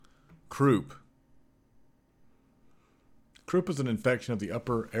Croup. Croup is an infection of the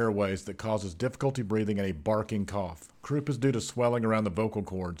upper airways that causes difficulty breathing and a barking cough. Croup is due to swelling around the vocal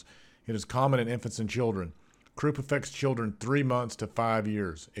cords. It is common in infants and children. Croup affects children 3 months to 5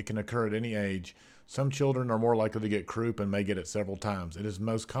 years. It can occur at any age. Some children are more likely to get croup and may get it several times. It is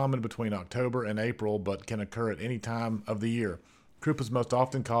most common between October and April, but can occur at any time of the year. Croup is most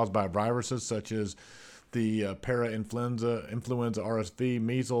often caused by viruses such as the influenza, RSV,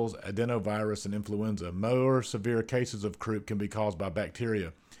 measles, adenovirus, and influenza. More severe cases of croup can be caused by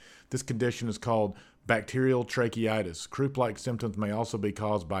bacteria. This condition is called bacterial tracheitis. Croup-like symptoms may also be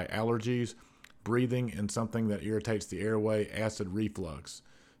caused by allergies, breathing, and something that irritates the airway, acid reflux.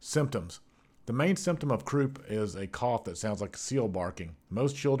 Symptoms. The main symptom of croup is a cough that sounds like a seal barking.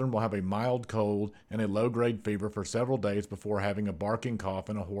 Most children will have a mild cold and a low-grade fever for several days before having a barking cough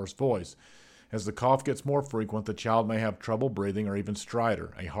and a hoarse voice. As the cough gets more frequent, the child may have trouble breathing or even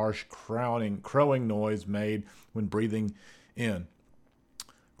stridor, a harsh crowing noise made when breathing in.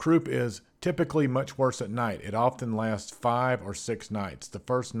 Croup is typically much worse at night. It often lasts 5 or 6 nights. The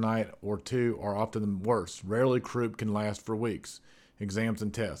first night or two are often worse. Rarely croup can last for weeks. Exams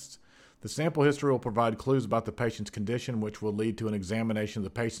and tests. The sample history will provide clues about the patient's condition, which will lead to an examination of the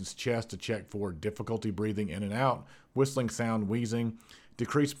patient's chest to check for difficulty breathing in and out, whistling sound, wheezing,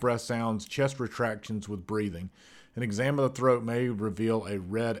 decreased breath sounds, chest retractions with breathing. An exam of the throat may reveal a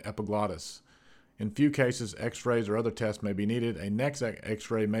red epiglottis. In few cases, x-rays or other tests may be needed. A next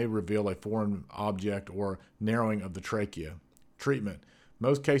x-ray may reveal a foreign object or narrowing of the trachea. Treatment.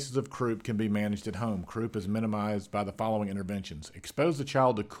 Most cases of croup can be managed at home. Croup is minimized by the following interventions. Expose the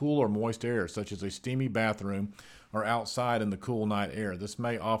child to cool or moist air, such as a steamy bathroom or outside in the cool night air. This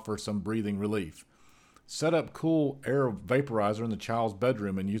may offer some breathing relief. Set up cool air vaporizer in the child's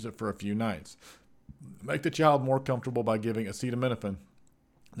bedroom and use it for a few nights. Make the child more comfortable by giving acetaminophen.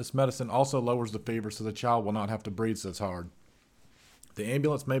 This medicine also lowers the fever so the child will not have to breathe as hard. The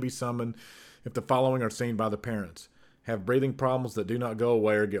ambulance may be summoned if the following are seen by the parents. Have breathing problems that do not go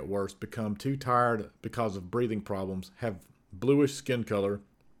away or get worse, become too tired because of breathing problems, have bluish skin color,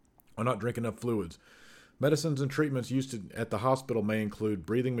 or not drink enough fluids. Medicines and treatments used at the hospital may include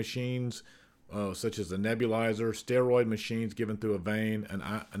breathing machines, such as a nebulizer, steroid machines given through a vein,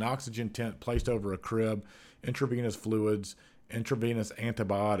 an oxygen tent placed over a crib, intravenous fluids, intravenous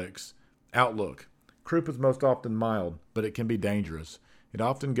antibiotics. Outlook. Croup is most often mild, but it can be dangerous. It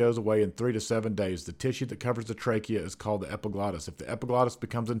often goes away in 3 to 7 days. The tissue that covers the trachea is called the epiglottis. If the epiglottis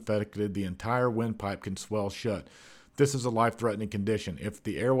becomes infected, the entire windpipe can swell shut. This is a life-threatening condition. If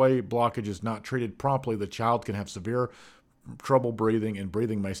the airway blockage is not treated promptly, the child can have severe trouble breathing, and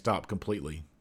breathing may stop completely.